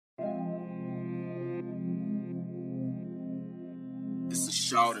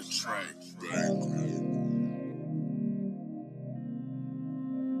Shout a track, baby.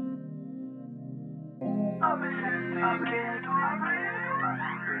 A veces te quiero abrir,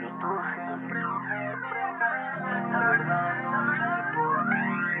 pero tú siempre me niegas. La verdad no sé por qué,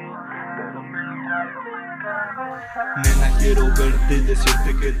 pero me traigo en cabeza. Nena, quiero verte y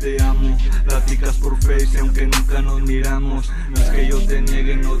decirte que te amo. Platicas por Face aunque nunca nos miramos. No es que yo te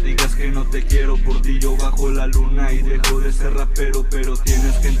niegue, no digas que no te quiero. Por ti yo bajo la luna y dejo de ser rapero. Pero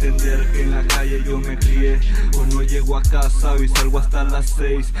tienes que entender que en la calle yo me crié. Hoy no llego a casa y salgo hasta las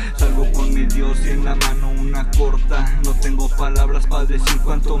 6. Salgo con mi Dios y en la mano una corta. No tengo palabras para decir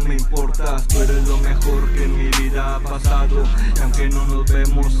cuánto me importas. Tú eres lo mejor que en mi vida ha pasado. Y aunque no nos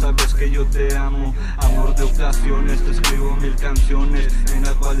vemos, sabes que yo te amo. Amor de ocasiones, te escribo 1000 canciones en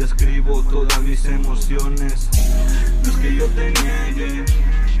las cuales escribo todas mis emociones. No es que yo te niegue,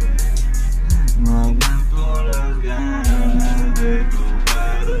 no aguanto las ganas de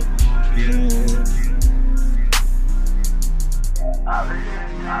tocar tu piel. A veces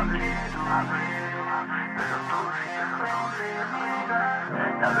te quiero abrir, pero tú siempre me niegas.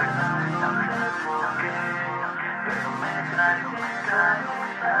 La verdad no sé por qué, pero me traigo en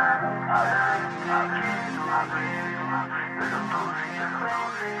cabeza. A veces te quiero abrir, pero tú siempre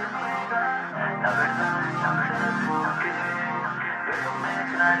me niegas. La verdad no sé por qué, pero me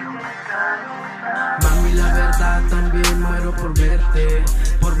traigo en cabeza. Mami, la verdad también muero por verte,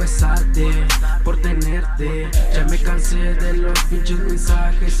 por besarte, por tenerte. Ya me cansé de los pinches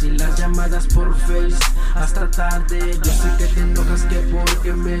mensajes y las llamadas por Face hasta tarde. Yo sé que te enojas que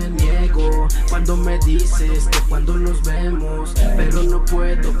porque me niego cuando me dices que cuando nos vemos, pero no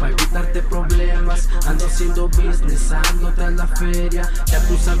puedo para evitarte problemas. Ando haciendo business, ando tras la feria. Ya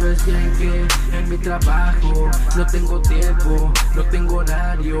tú sabes bien que en mi trabajo no tengo tiempo, no tengo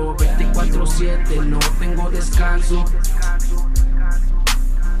horario, 24/7, no tengo descanso.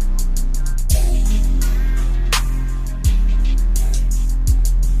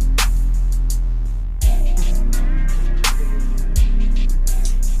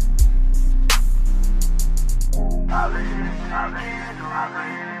 A veces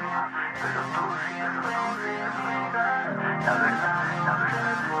pero tú siempre me niegas. La verdad no sé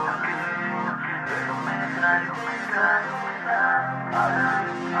por qué, pero me traigo en cabeza. A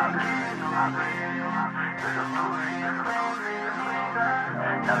veces pero tú siempre me niegas.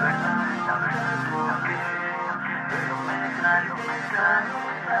 La verdad no sé por qué, pero me traigo en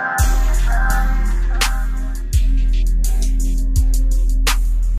cabeza.